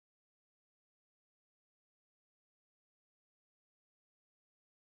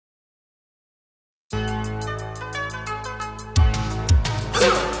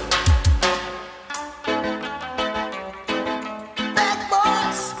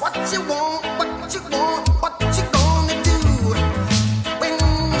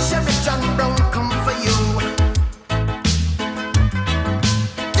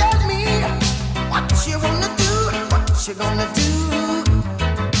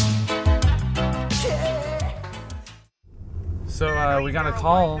We got a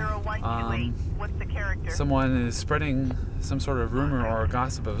call. Someone is spreading some sort of rumor or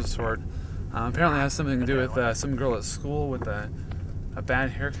gossip of a sort. Apparently it has something to do with some girl at school with a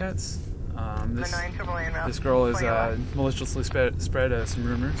bad haircuts. This girl is maliciously spread some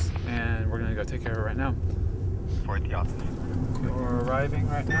rumors, and we're gonna go take care of it right now. We're arriving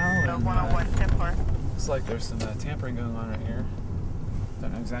right now, and looks like there's some tampering going on right here.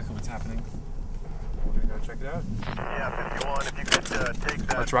 Don't know exactly what's happening. We're gonna go check it out. Yeah, 51, if you could take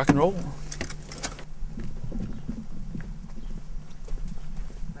that. Let's rock and roll.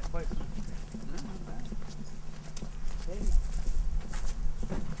 Nice place.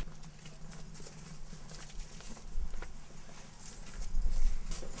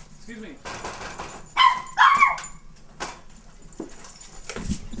 Excuse me.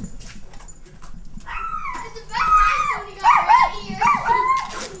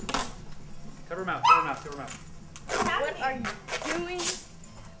 Cover her mouth, cover her mouth, cover her mouth. What are you doing?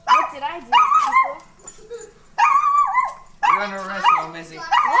 What did I do, people? You're under arrest now, Missy.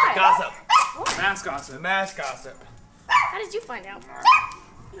 What? Gossip. What? Mass gossip. Mass gossip. How did you find out?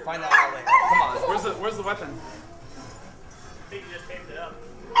 Find that out later. Come on. Where's the weapon? I think you just taped it up.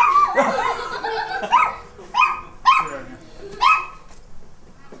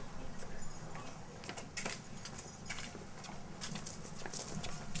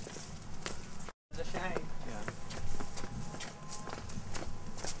 It's a shame.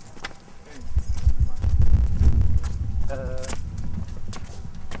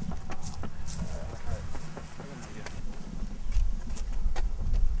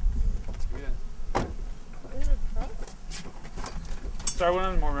 Sorry,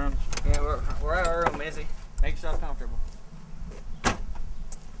 we're in more room. Yeah, we're at our room, Missy. Make yourself comfortable. Yeah.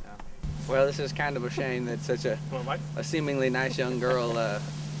 Well, this is kind of a shame that such a seemingly nice young girl to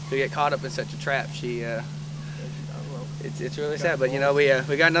get caught up in such a trap. It's really sad, but you know we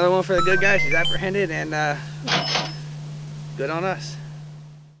got another one for the good guy. She's apprehended, and good on us.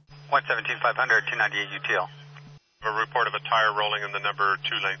 117-500, 298 UTL. A report of a tire rolling in the number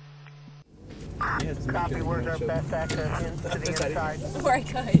 2 lane. Copy, where's our best access into the inside? Where I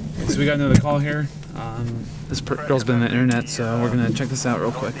could. So we got another call here. This girl's been on the internet, so we're gonna check this out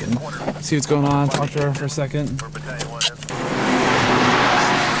real quick and see what's going on. Talk to her for a second. Where battalion 1 is.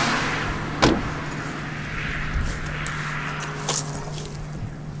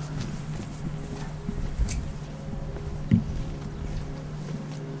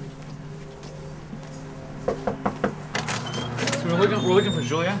 So we're looking for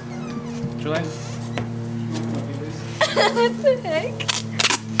Julia. Julia? What the heck?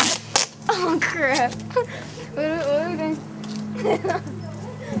 Oh crap. What are we doing?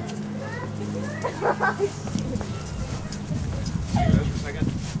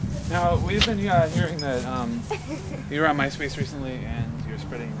 Now, we've been hearing that you were on MySpace recently and you're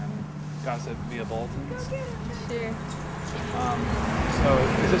spreading gossip via bulletins. Sure. So,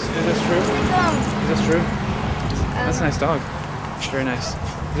 is this true? Is this true? That's a nice dog. Very nice.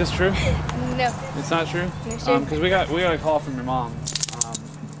 Is this true? No. It's not true? No, Because we got a call from your mom.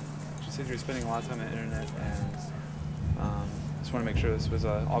 She said you were spending a lot of time on the internet, and just want to make sure this was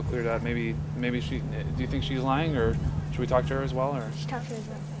all cleared up. Maybe she. Do you think she's lying, or should we talk to her as well, or? Talk to her as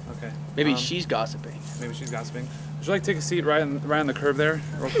well. Okay. Maybe she's gossiping. Maybe she's gossiping. Would you like to take a seat right on the curb there,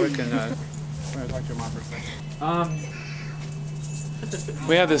 real quick, and we're gonna talk to your mom for a second.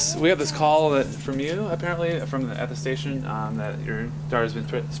 We have this call from you apparently at the station that your daughter's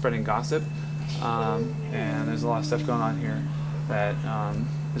been spreading gossip, and there's a lot of stuff going on here that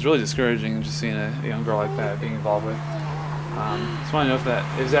is really discouraging. Just seeing a young girl like that being involved with. Just want to know if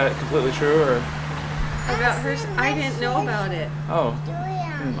is that completely true or about her. I didn't know about it. Oh,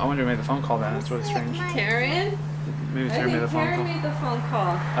 I wonder who made the phone call then. That's really strange. Taryn? Maybe Taryn made the phone call. Taryn made the phone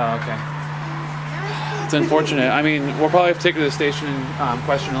call. Oh, okay. It's unfortunate. I mean, we'll probably have to take her to the station and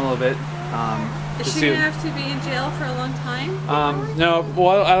question a little bit. Is she going to have to be in jail for a long time? No,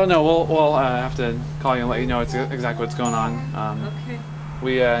 well, I don't know. We'll have to call you and let you know exactly what's going on. Okay.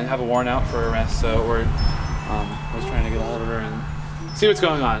 We have a warrant out for arrest, so we're just trying to get a hold of her and see what's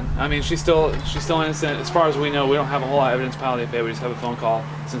going on. I mean, she's still innocent. As far as we know, we don't have a whole lot of evidence piled up yet. We just have a phone call.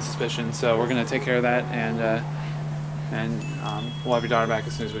 It's in suspicion, so we're going to take care of that, and we'll have your daughter back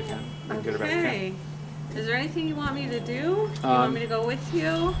as soon as we can. Get her back. Okay. Is there anything you want me to do? You want me to go with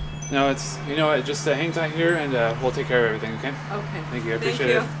you? No, it's, you know what, just hang tight here and we'll take care of everything, okay? Okay. Thank you, I appreciate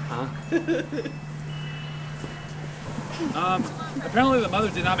it. Apparently the mother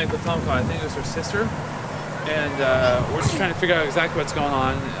did not make the phone call. I think it was her sister. And we're just trying to figure out exactly what's going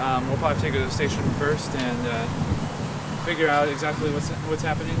on. We'll probably take her to the station first and figure out exactly what's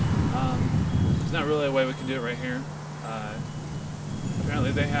happening. There's not really a way we can do it right here.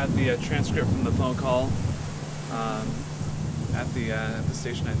 apparently they had the transcript from the phone call at the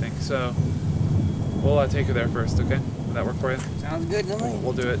station, I think. So we'll take you there first, okay? Will that work for you? Sounds good to me.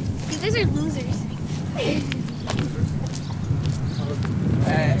 We'll do it. You guys are losers. We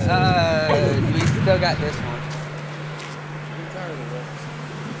still got this one.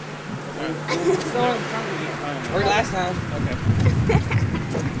 Worked last time. Okay.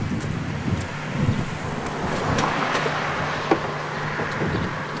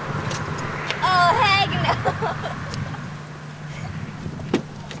 Oh, heck no.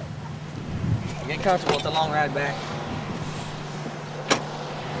 Get comfortable with the long ride back.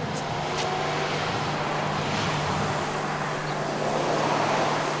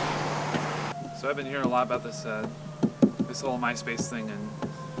 So I've been hearing a lot about this this whole MySpace thing, and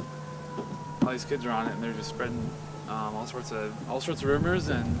all these kids are on it, and they're just spreading all sorts of rumors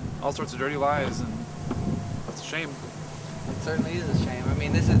and all sorts of dirty lies, and that's a shame. It certainly is a shame. I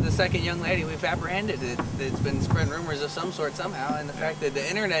mean, this is the second young lady we've apprehended that's been spreading rumors of some sort somehow, and the fact that the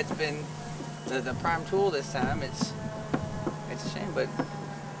internet's been the prime tool this time, it's a shame, but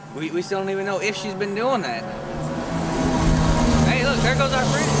we still don't even know if she's been doing that. Hey, look, there goes our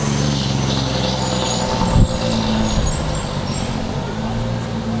friend.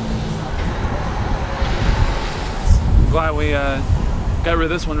 Glad we got rid of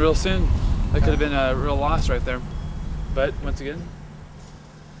this one real soon. That could have been a real loss right there. But once again,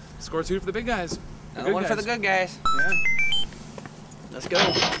 score 2 for the big guys. Another one for the good guys. Yeah. Let's go. In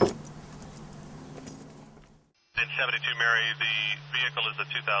 72 Mary, the vehicle is a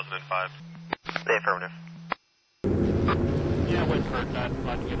 2005. Stay affirmative. Yeah, wait for it. I'd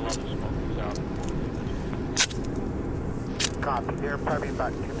like to get a lot of smoke out. Copy. They're probably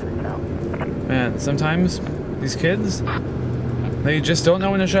about 2 minutes out. Man, sometimes these kids, they just don't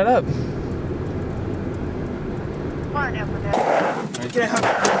know when to shut up.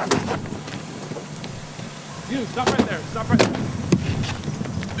 You, stop right there. Stop right there.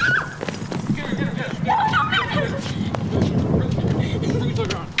 Get her. Bring it to the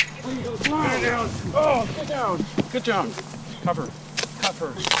ground. Get down. Oh, get down. Good job. Cover.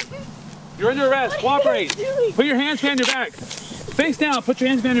 You're under arrest. Cooperate. Put your hands behind your back. Face down. Put your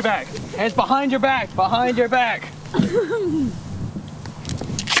hands behind your back. Hands behind your back. Behind your back. I'm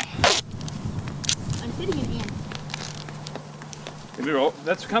sitting in hands.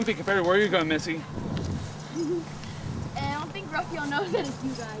 That's comfy compared to where you're going, Missy. And I don't think Raphael knows that it's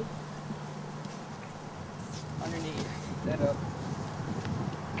you guys. Underneath. That up.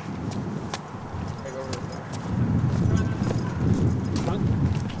 Take over the Trunk?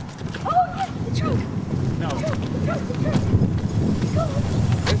 Oh, yeah, the trunk. No. The trunk.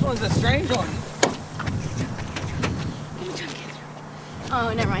 This one's a strange one.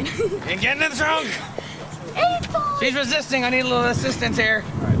 Oh, never mind. And get in the trunk. It's fine. She's resisting. I need a little assistance here.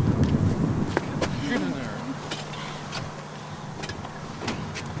 All right. Get in there.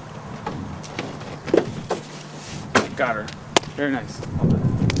 Got her. Very nice.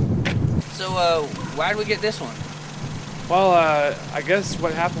 So, why did we get this one? Well, I guess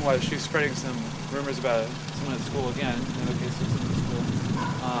what happened was she was spreading some rumors about someone at school again. In the case of someone at school,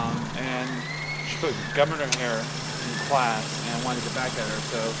 and she put gum in her hair in class and wanted to get back at her.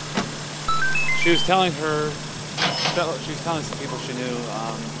 So she was telling some people she knew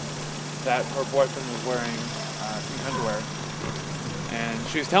that her boyfriend was wearing pink underwear, and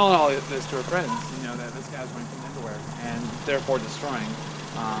she was telling all this to her friends. You know that this guy's wearing pink underwear, and therefore destroying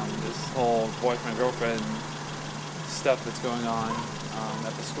this whole boyfriend-girlfriend stuff that's going on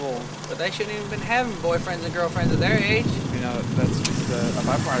at the school. But they shouldn't even been having boyfriends and girlfriends at their age. You know, that's just a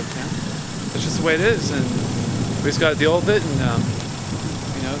byproduct, man. It's just the way it is, and we just got to deal with it, and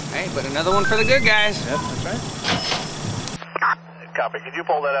you know. Hey, but another one for the good guys. Yep, that's right. Copy. Could you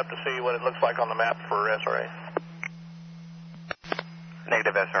pull that up to see what it looks like on the map for SRA?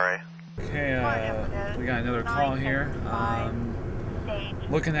 Negative SRA. Okay, we got another call here.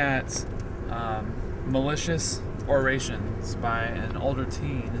 Looking at malicious orations by an older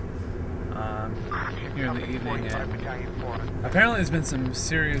teen here in the evening, and apparently there's been some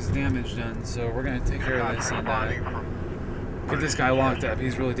serious damage done, so we're going to take care of this and get this guy locked up.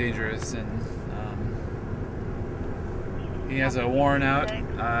 He's really dangerous, and he has a warrant out.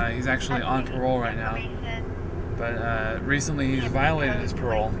 He's actually on parole right now, but recently he's violated his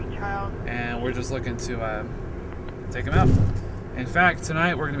parole, and we're just looking to take him out. In fact,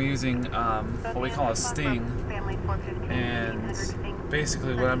 tonight we're going to be using what we call a sting, and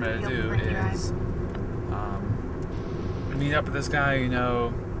basically what I'm going to do is meet up with this guy, you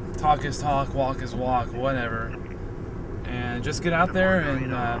know, talk his talk, walk his walk, whatever, and just get out there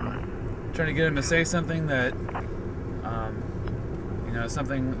and try to get him to say something that, you you know,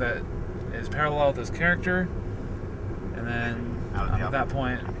 something that is parallel with his character, and then at that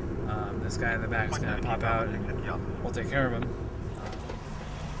point, this guy in the back is going to pop out and we'll take care of him.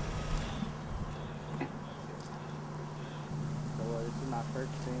 So this is my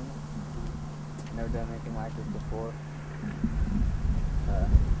first scene. Never done anything like this before.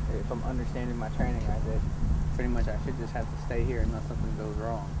 If I'm understanding my training right, that pretty much I should just have to stay here unless something goes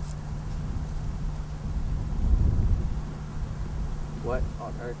wrong. What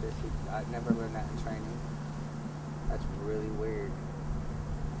on earth is he? I've never learned that in training. That's really weird.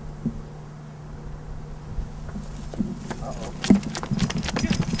 Uh-oh.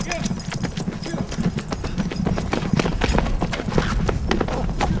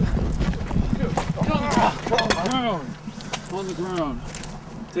 On the ground.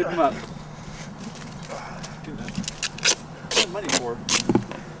 Tip him up. What money for?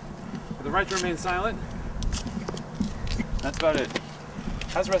 With the right to remain silent. That's about it.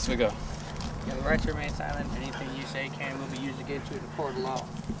 How's the rest of it go? You have the right to remain silent. Anything you say can will be used against you in a court of law.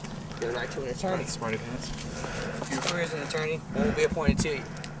 You have the right to an attorney. Smarty pants. If your career as an attorney, one will be appointed to you.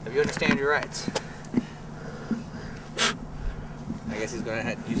 If you understand your rights. I guess he's going to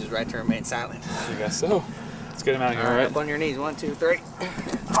have to use his right to remain silent. I guess so. Let's get him out of here, all right? Up on your knees. 1, 2, 3.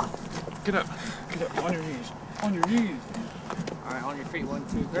 Get up. Get up. On your knees. On your knees. All right, on your feet. 1,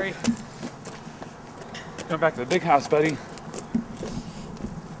 2, 3. Going back to the big house, buddy.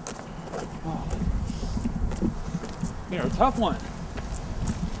 Oh. You're a tough one.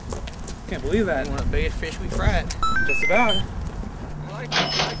 Can't believe that. One of the biggest fish we fried. Just about. I like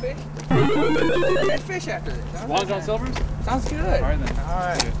fish. Good fish after this. Long John Silver's? Sounds good. All right, then. All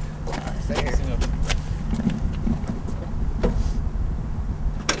right. All right, stay here.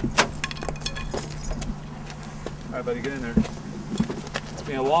 All right, buddy, get in there. It's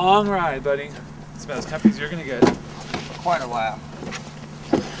been a long ride, buddy. It's about as comfy as you're gonna get. For quite a while.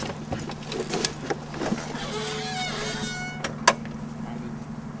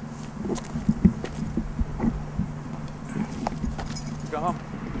 Let's go home.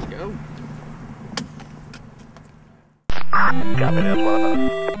 Go. Copy, that's one of them.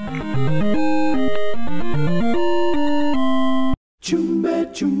 Chumba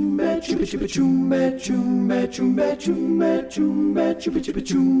chumba chumba chumba chumba chumba chumba chumba chumba chumba chumba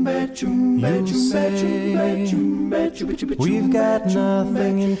chumba chumba. We've got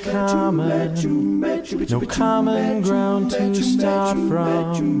nothing in common, no common ground to start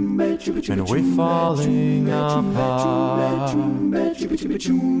from, and we're falling apart. You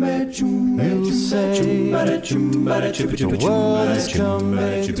say the world has come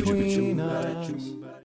between us.